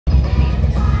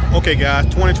Okay guys,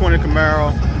 2020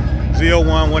 Camaro,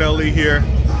 ZL1, 1LE here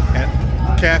at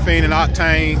Caffeine and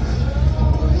Octane.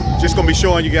 Just gonna be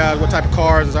showing you guys what type of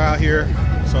cars is out here.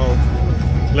 So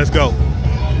let's go.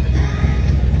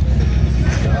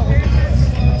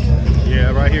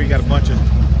 Yeah, right here you got a bunch of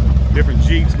different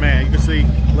Jeeps, man. You can see,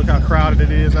 look how crowded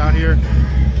it is out here.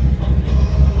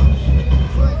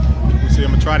 You see,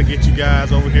 I'm gonna try to get you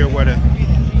guys over here where the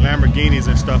Lamborghinis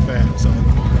and stuff at. So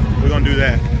we're gonna do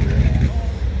that.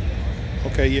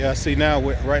 Okay, yeah, I see now,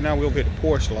 right now we'll hit the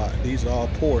Porsche lot. These are all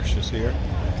Porsches here.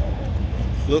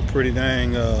 Look pretty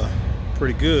dang,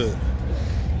 pretty good.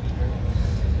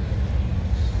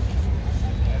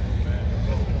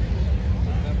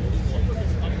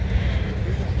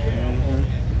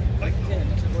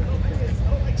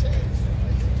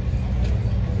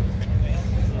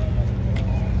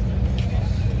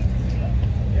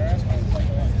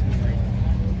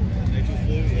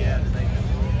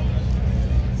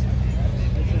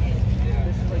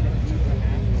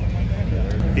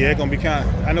 Yeah, it's gonna be kind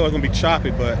of, I know it's gonna be choppy,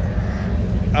 but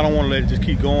I don't want to let it just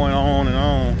keep going on and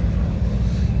on.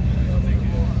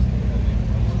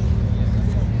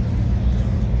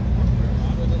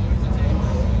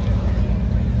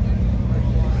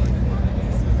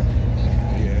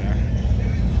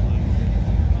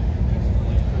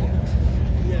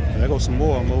 Yeah. There goes some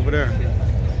more. I'm over there.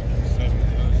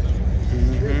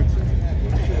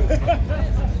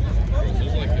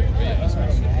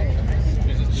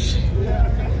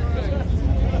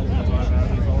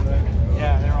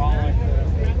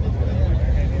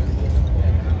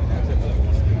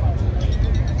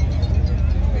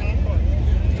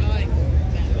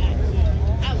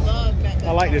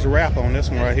 I like this wrap on this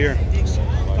one right here.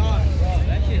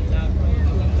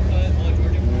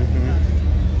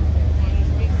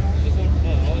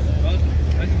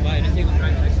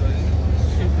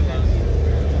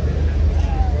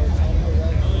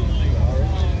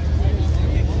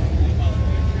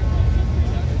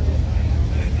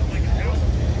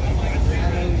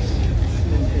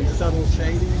 Subtle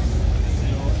shading.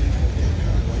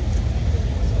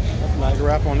 That's a nice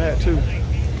wrap on that too.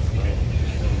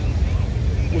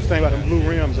 What's the thing about the blue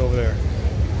rims over there?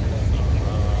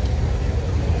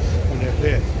 On that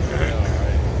vet.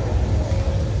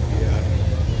 Yeah.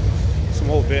 Some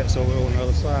old vets over on the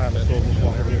other side. Let's go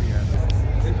walk over here.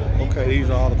 Okay, these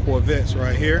are all the Corvettes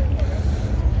right here.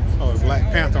 Oh, the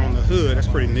Black Panther on the hood. That's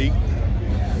pretty neat.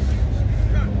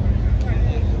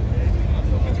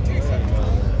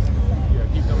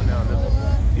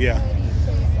 Yeah.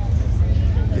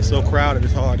 It's so crowded,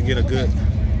 it's hard to get a good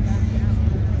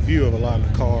view of a lot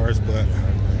of the cars, but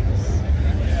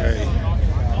hey,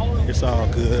 it's all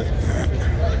good.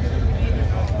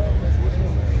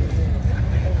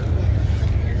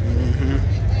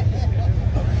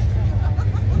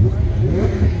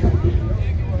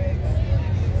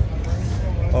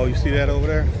 Oh, you see that over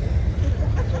there?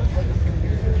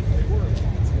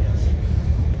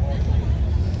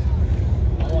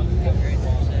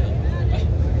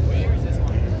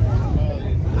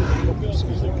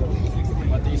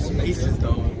 These spaces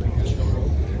though.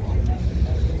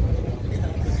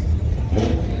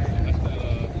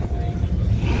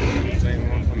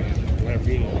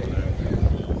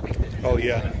 Oh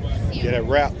yeah. Yeah, that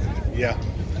wrap. Yeah.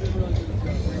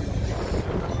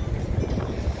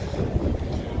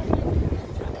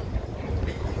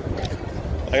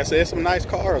 Like I said, there's some nice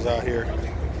cars out here.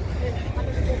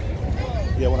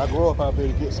 Yeah, when I grow up, I'll be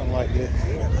able to get something like this.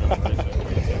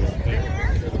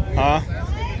 Huh?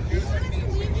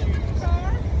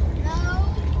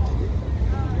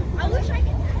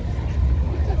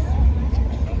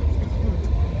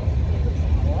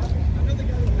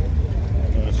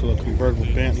 It's a little convertible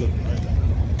Bentley.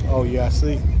 Oh yeah, I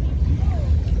see.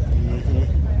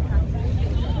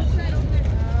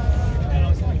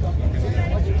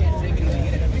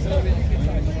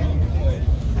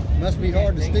 Must be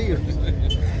hard to steer. So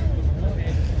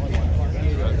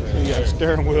you got a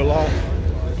steering wheel off.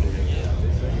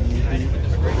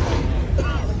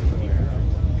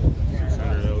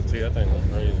 That thing looks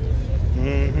crazy.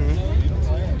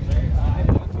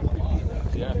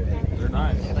 Yeah, they're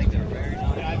nice. I think they're very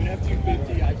nice. I have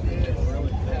 250. I did.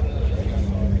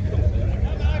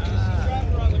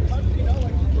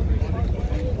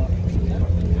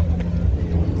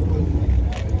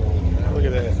 Look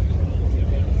at that.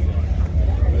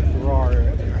 The Ferrari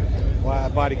right there.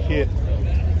 Wide body kit.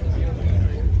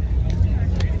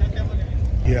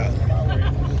 Yeah.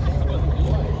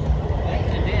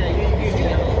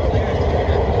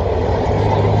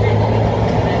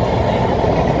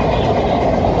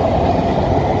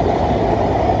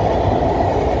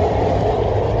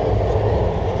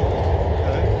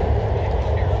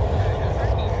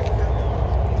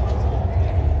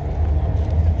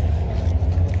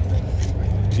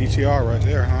 GTR right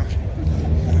there, huh?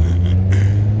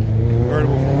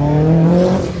 Convertible from home.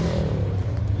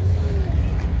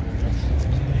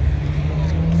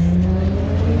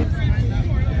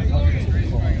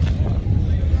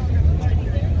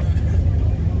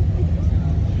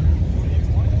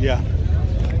 Yeah.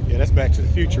 Yeah, that's Back to the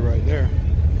Future right there.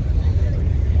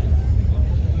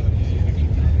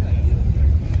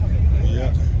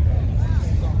 Yeah.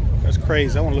 That's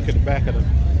crazy. I want to look at the back of the,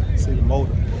 see the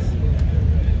motor.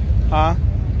 Huh?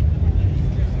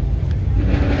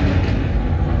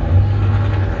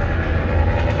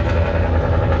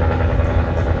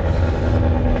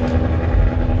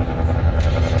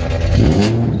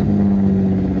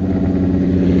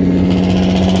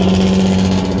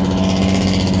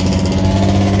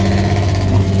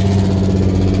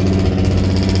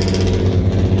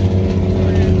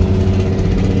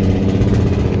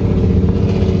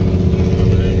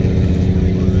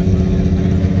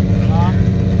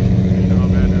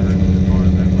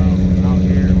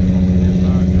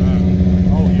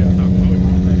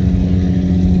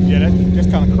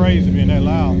 Crazy being that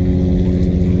loud.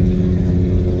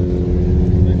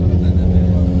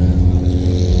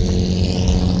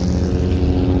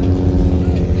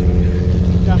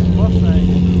 Got some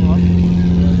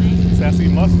Mustangs. See, I see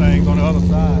Mustangs on the other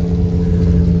side.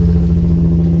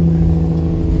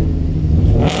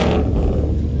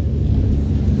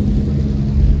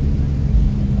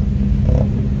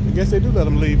 I guess they do let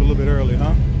them leave a little bit early,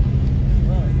 huh?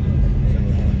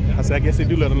 I guess they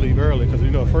do let them leave early because,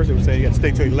 you know, at first they would say you got to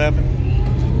stay till 11.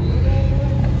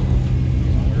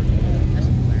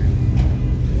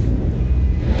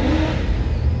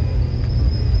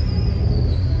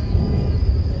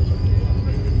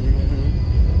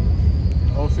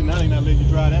 Oh, see, now they're not letting you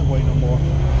drive that way no more.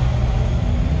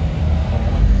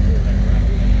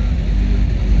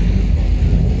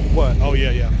 What? Oh,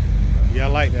 yeah, yeah. Yeah, I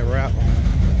like that route.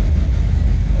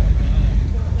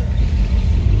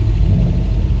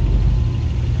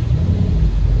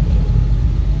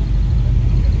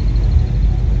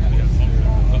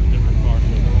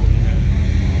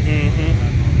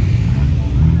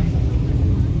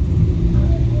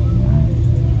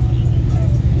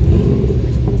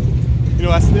 You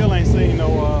know, I still ain't seen no,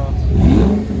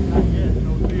 not yet,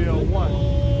 no ZL1,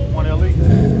 1LE,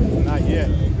 not yet.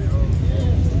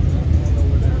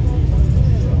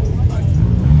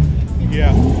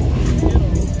 Yeah.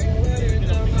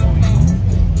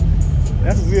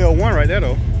 That's a ZL1 right there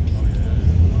though,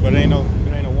 but it ain't no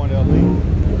 1LE.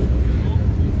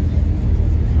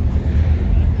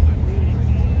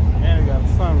 And we got a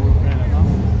sunroof in it, huh?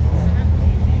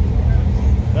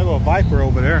 There go a Viper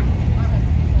over there.